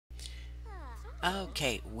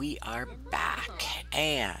Okay, we are back,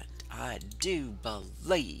 and I do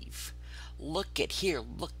believe. Look at here.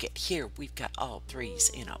 We've got all threes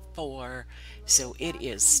in a four, so it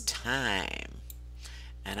is time.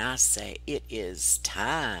 And I say it is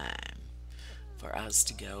time for us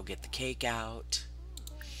to go get the cake out,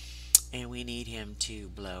 and we need him to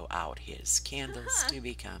blow out his candles to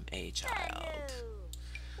become a child.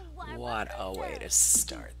 What a way to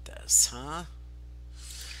start this, huh?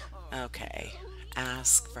 Okay,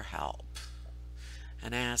 ask for help.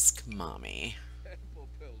 And ask mommy.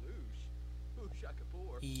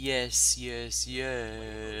 Yes, yes,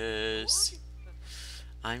 yes.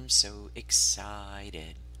 I'm so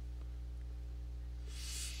excited.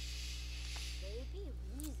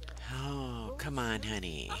 Oh, come on,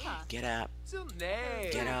 honey. Get up.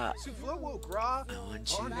 Get up. I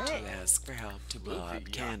want you to ask for help to blow up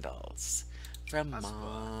candles. From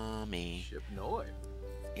mommy.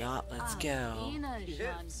 Yeah, let's go.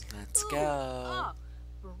 Let's go.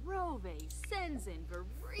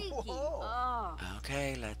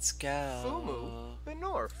 Okay, let's go.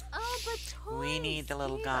 We need the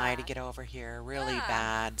little guy to get over here really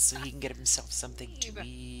bad so he can get himself something to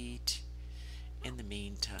eat. In the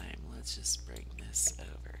meantime, let's just bring this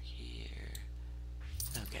over here.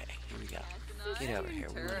 Okay, here we go. Get over here.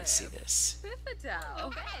 We want to see this.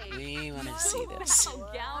 We want to see this.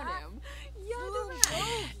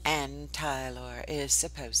 And Tyler is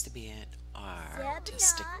supposed to be an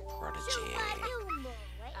artistic prodigy.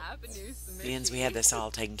 Means we had this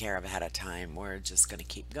all taken care of ahead of time. We're just going to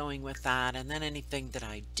keep going with that. And then anything that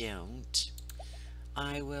I don't,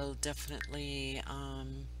 I will definitely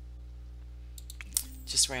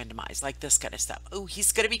just randomize, like this kind of stuff. Oh,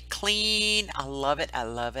 he's going to be clean. I love it. I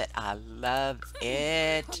love it. I love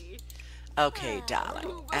it. Okay,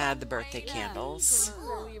 darling. Add the birthday candles.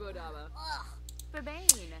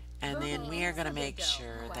 And then we are going to make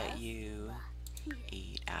sure that you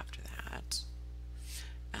eat after that.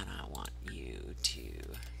 And I want you to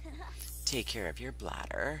take care of your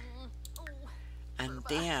bladder. And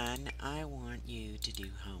then I want you to do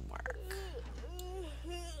homework.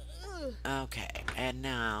 Okay, and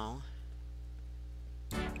now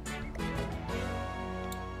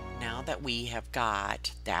that we have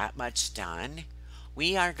got that much done,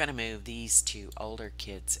 we are going to move these two older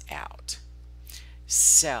kids out.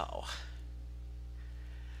 So,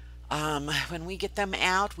 when we get them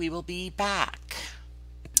out, we will be back.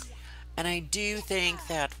 And I do think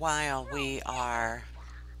that while we are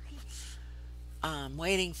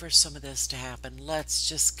waiting for some of this to happen, let's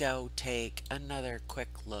just go take another quick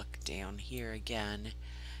look down here again.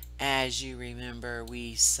 As you remember,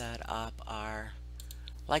 we set up our,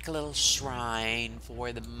 like a little shrine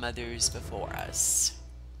for the mothers before us.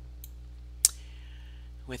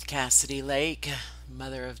 With Cassidy Lake,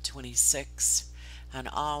 mother of 26, and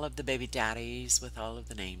all of the baby daddies with all of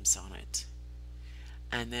the names on it.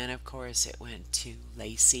 And then, of course, it went to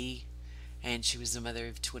Lacey, and she was the mother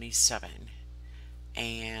of 27.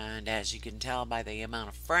 And as you can tell by the amount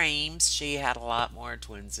of frames, she had a lot more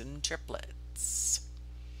twins and triplets.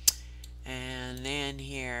 And then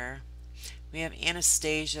here we have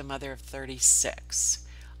Anastasia, mother of 36.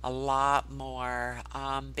 A lot more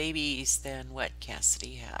babies than what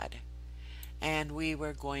Cassidy had. And we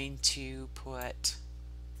were going to put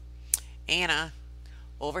Anna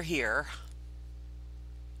over here.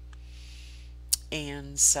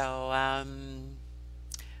 And so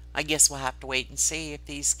I guess we'll have to wait and see if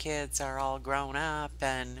these kids are all grown up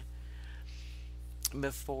and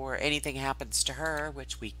before anything happens to her,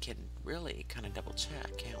 which we can really kind of double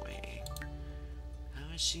check, can't we?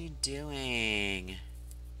 How is she doing?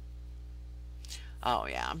 Oh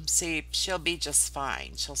yeah, see, she'll be just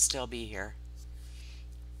fine. She'll still be here.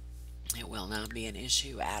 It will not be an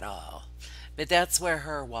issue at all. But that's where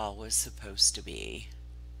her wall was supposed to be.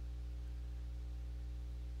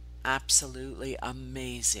 Absolutely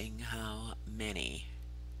amazing how many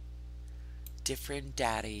different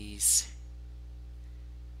daddies.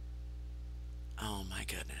 Oh my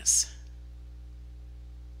goodness.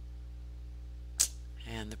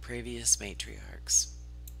 And the previous matriarchs.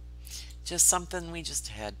 Just something we just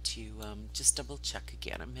had to just double check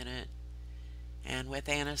again a minute. And with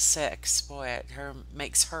Anna 6, boy, it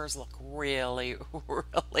makes hers look really,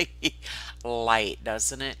 really light,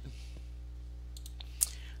 doesn't it?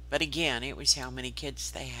 But again, it was how many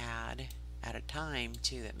kids they had at a time,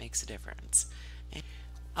 too, that makes a difference.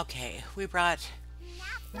 Okay, we brought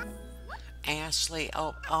Ashley.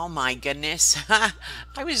 Oh my goodness. I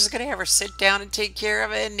was just going to have her sit down and take care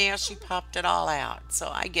of it, and now she popped it all out. So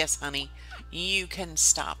I guess, honey, you can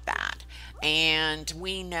stop that. And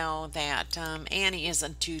we know that Annie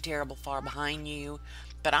isn't too terrible far behind you,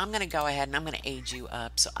 but I'm going to go ahead and I'm going to age you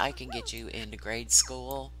up so I can get you into grade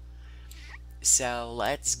school. So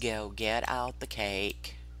let's go get out the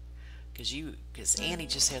cake. Because Annie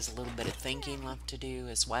just has a little bit of thinking left to do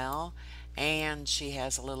as well, and she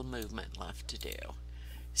has a little movement left to do.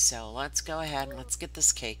 So let's go ahead and let's get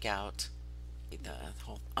this cake out. The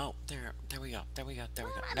whole, oh, there we go, there we go, there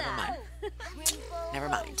we go. Never mind. Never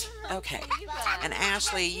mind. Okay. And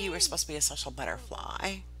Ashley, you were supposed to be a social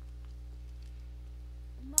butterfly.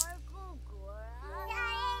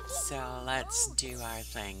 So let's do our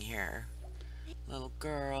thing here. Little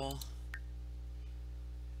girl.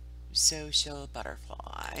 Social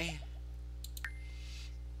butterfly.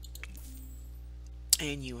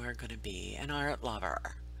 And you are going to be an art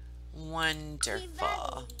lover.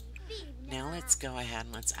 Wonderful. Now let's go ahead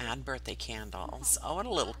and let's add birthday candles. Oh, what a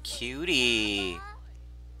little cutie.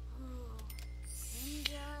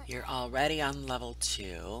 You're already on level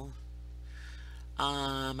 2.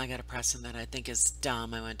 I got a present that I think is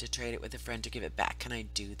dumb. I went to trade it with a friend to give it back. Can I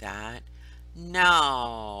do that?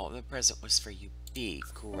 No, the present was for you. Be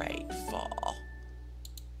grateful.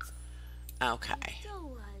 Okay.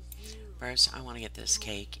 First, I want to get this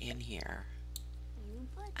cake in here.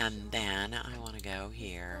 And then I want to go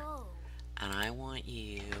here. And I want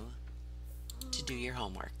you to do your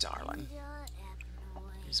homework, darling.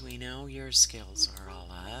 Because we know your skills are all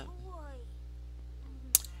up.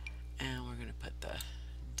 And we're going to put the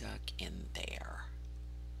duck in there.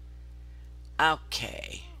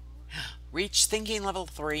 Okay. Reach thinking level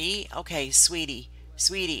 3. Okay, sweetie.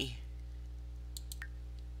 Sweetie.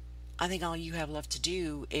 I think all you have left to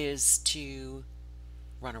do is to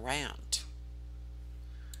run around.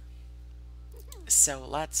 So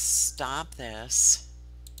let's stop this.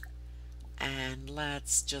 And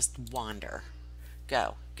let's just wander.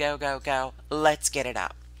 Go. Go, go, go. Let's get it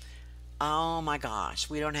up. Oh my gosh,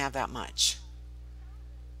 we don't have that much.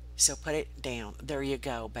 So put it down. There you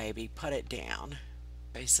go, baby. Put it down.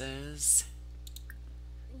 Faces.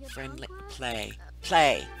 Friendly. Play.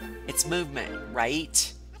 Play. It's movement,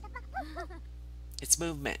 right? It's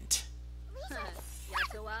movement.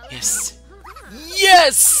 Yes.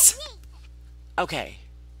 Yes! Okay.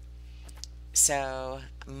 So,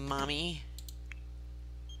 Mommy,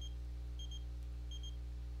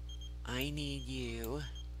 I need you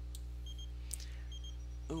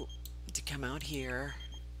to come out here,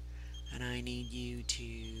 and I need you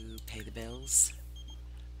to pay the bills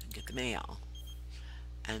and get the mail.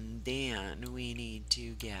 And then we need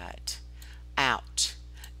to get out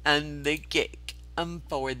and the cake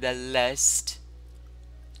for the last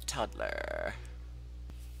toddler.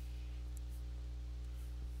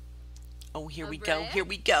 Oh, here we go, here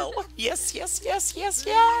we go. Yes, yes, yes, yes,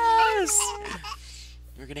 yes.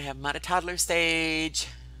 We're gonna have Mata Toddler stage.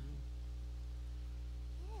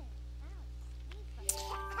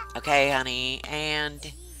 Okay, honey,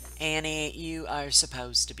 and Annie, you are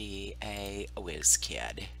supposed to be a whiz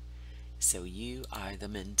kid. So you are the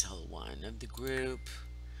mental one of the group.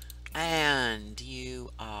 And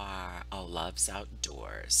you are Loves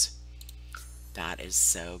Outdoors. That is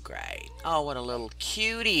so great. Oh, what a little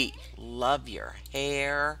cutie. Love your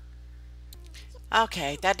hair.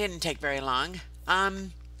 Okay, that didn't take very long.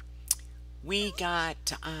 We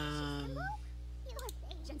got, oh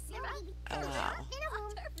wow.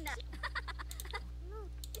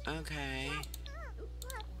 Okay.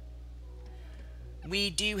 We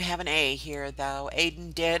do have an A here, though.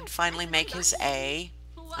 Aiden did finally make his A.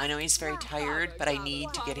 I know he's very tired, but I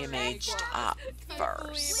need to get him aged up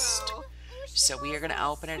first. So we are going to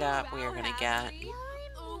open it up. We are going to get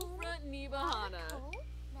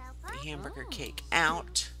the hamburger cake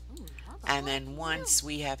out. And then once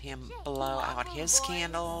we have him blow out his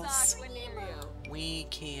candles, we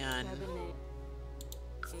can...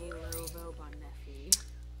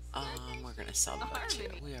 we're going to sell the book too.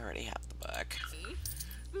 We already have the book.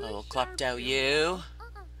 Little Klepto you.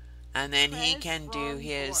 And then he can do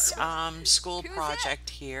his school project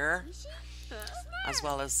here, as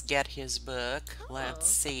well as get his book. Let's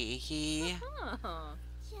see.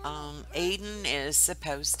 Aiden is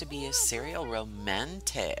supposed to be a serial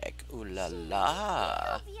romantic. Ooh la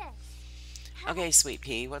la. Okay, Sweet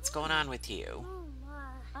Pea, what's going on with you?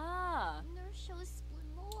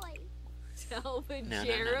 No.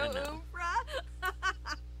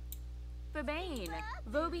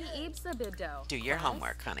 Do your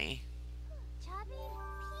homework, honey.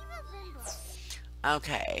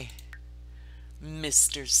 Okay.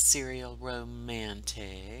 Mr. Serial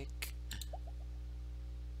Romantic.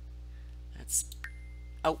 That's...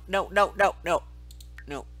 Oh, no. No,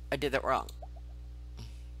 I did that wrong.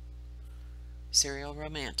 serial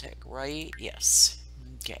romantic, right? Yes.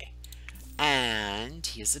 Okay. And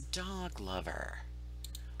he's a dog lover.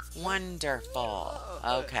 Wonderful.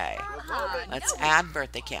 Okay. Let's add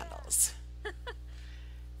birthday candles.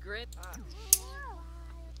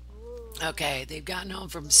 Okay, they've gotten home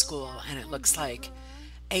from school, and it looks like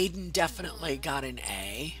Aiden definitely got an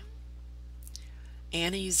A.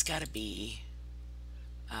 Annie's got a B.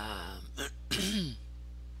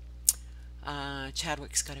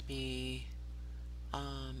 Chadwick's got a B.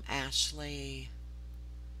 Ashley.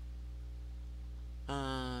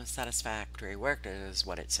 Satisfactory work is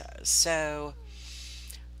what it says. So,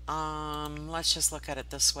 let's just look at it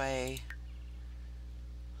this way.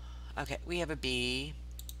 Okay, we have a B.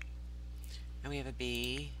 And we have a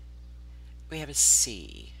B. We have a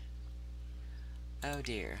C. Oh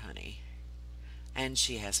dear, honey. And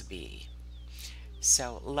she has a B.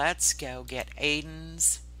 So let's go get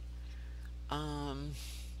Aiden's,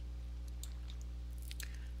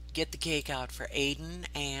 get the cake out for Aiden,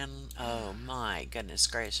 and oh my goodness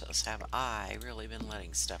gracious, have I really been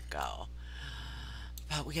letting stuff go.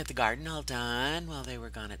 But we got the garden all done while they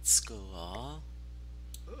were gone at school.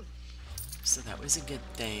 So that was a good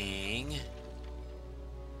thing.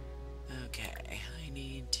 Okay, I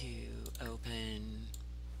need to open,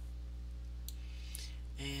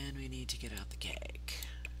 and we need to get out the cake.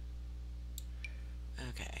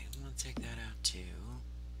 Okay, we'll take that out too.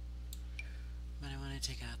 But I want to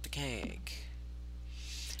take out the cake.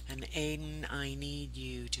 And Aiden, I need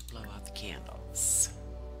you to blow out the candles.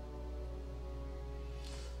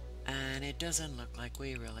 And it doesn't look like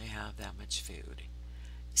we really have that much food.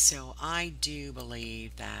 So I do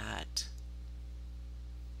believe that...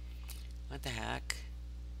 What the heck?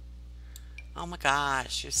 Oh my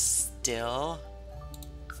gosh, you're still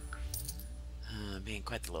being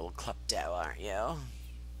quite the little klepto, aren't you?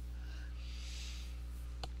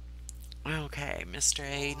 Okay, Mr.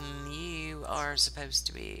 Aiden, you are supposed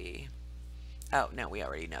to be... Oh, no, we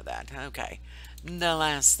already know that. Okay. The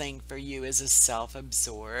last thing for you is a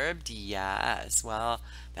self-absorbed. Yes, well,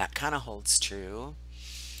 that kind of holds true.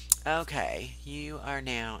 Okay, you are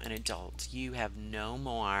now an adult. You have no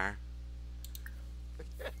more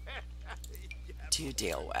to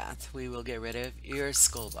deal with. We will get rid of your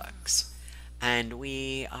school books. And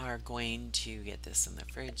we are going to get this in the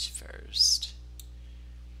fridge first.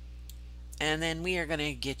 And then we are going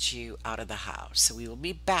to get you out of the house. So we will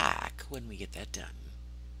be back when we get that done.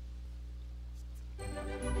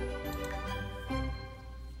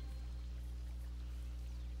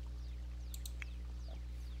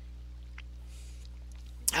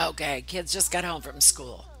 Okay, kids just got home from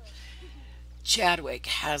school. Chadwick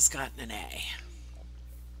has gotten an A.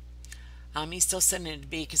 He's still sitting at a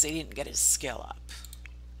B because he didn't get his skill up.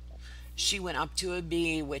 She went up to a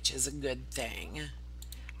B, which is a good thing.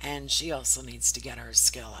 And she also needs to get her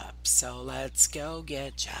skill up. So let's go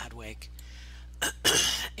get Chadwick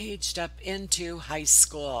aged up into high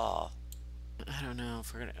school. I don't know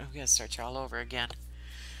if we're gonna start you all over again.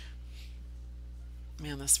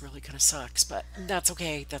 Man, this really kind of sucks, but that's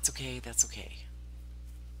okay. That's okay. That's okay.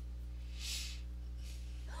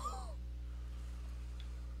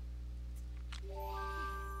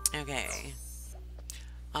 Okay.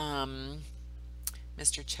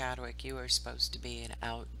 Mr. Chadwick, you are supposed to be an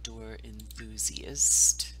outdoor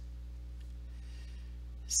enthusiast.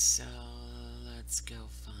 So let's go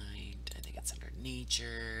find, I think it's under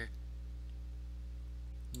nature.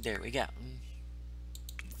 There we go.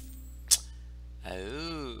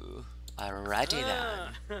 Oh, alrighty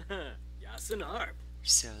then. Yes, an harp.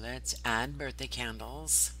 So let's add birthday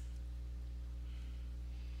candles.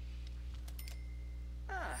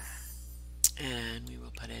 And we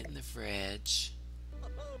will put it in the fridge.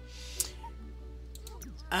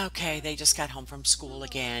 Okay, they just got home from school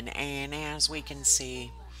again, and as we can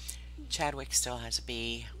see, Chadwick still has a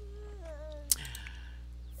B.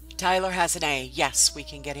 Tyler has an A. Yes, we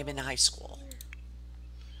can get him into high school.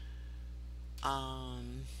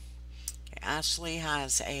 Okay, Ashley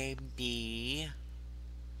has a B.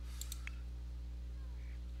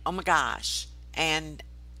 Oh my gosh. And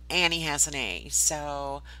Annie has an A.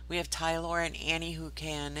 So we have Tyler and Annie who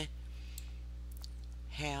can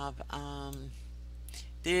have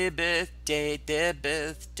their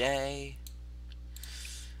birthday.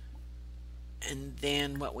 And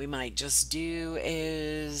then what we might just do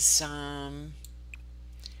is end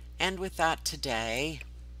with that today,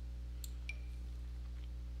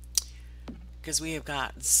 because we have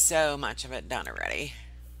got so much of it done already.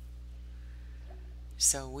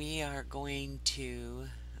 So we are going to,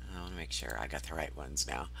 I want to make sure I got the right ones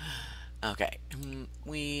now. Okay,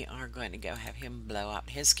 we are going to go have him blow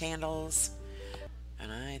out his candles.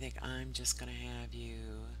 And I think I'm just going to have you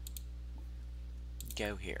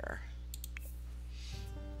go here.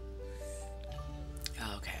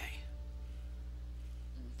 Okay.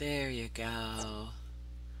 There you go.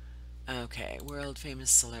 Okay, world famous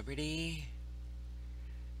celebrity.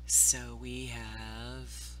 So we have,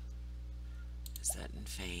 is that in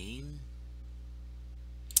fame?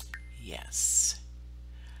 Yes.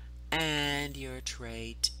 And your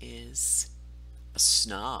trait is a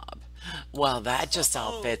snob. Well, that just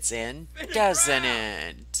all fits in, doesn't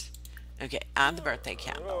it? Okay, and the birthday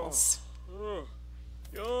candles.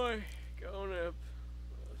 Joy, going up.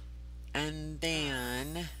 And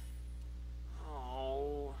then,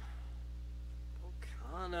 Oh,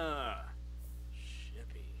 Okana.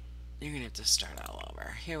 Shippy. you're gonna have to start all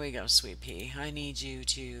over. Here we go, Sweet Pea. I need you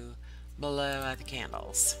to blow out the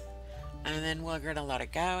candles. And then we're gonna let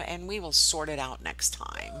it go, and we will sort it out next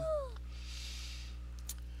time.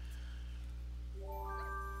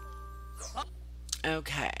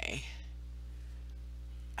 Okay.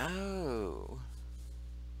 Oh.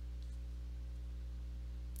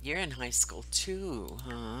 You're in high school too,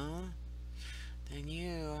 huh? Then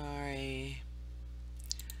you are a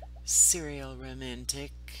serial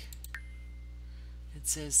romantic. It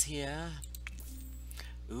says here.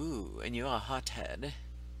 Ooh, and you're a hothead.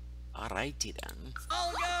 Alrighty then.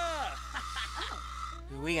 Olga!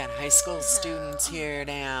 We got high school students here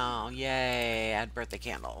now. Yay, add birthday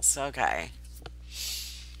candles. Okay.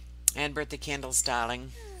 Add birthday candles,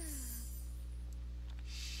 darling.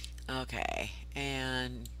 Okay,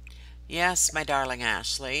 and yes, my darling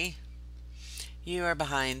Ashley, you are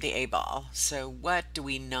behind the A-ball. So what do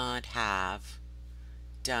we not have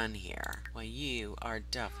done here? Well, you are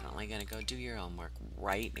definitely going to go do your homework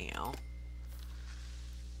right now.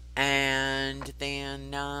 And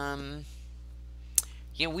then,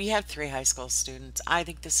 yeah, we have 3 high school students. I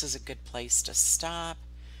think this is a good place to stop.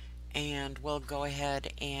 And we'll go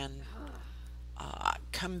ahead and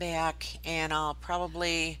come back, and I'll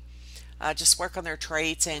probably just work on their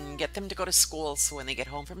traits and get them to go to school, so when they get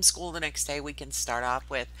home from school the next day we can start off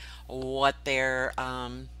with what they've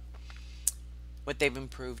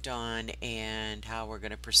improved on and how we're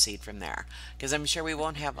going to proceed from there, because I'm sure we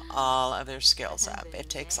won't have all of their skills up. It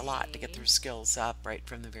takes a lot to get their skills up right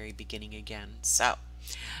from the very beginning again. So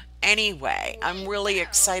anyway, I'm really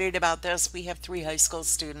excited about this. We have 3 high school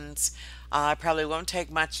students. Probably won't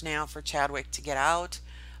take much now for Chadwick to get out.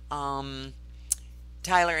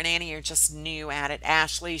 Tyler and Annie are just new at it.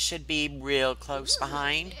 Ashley should be real close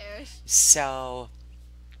behind. So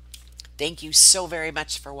thank you so very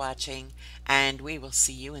much for watching, and we will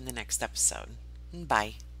see you in the next episode.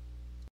 Bye.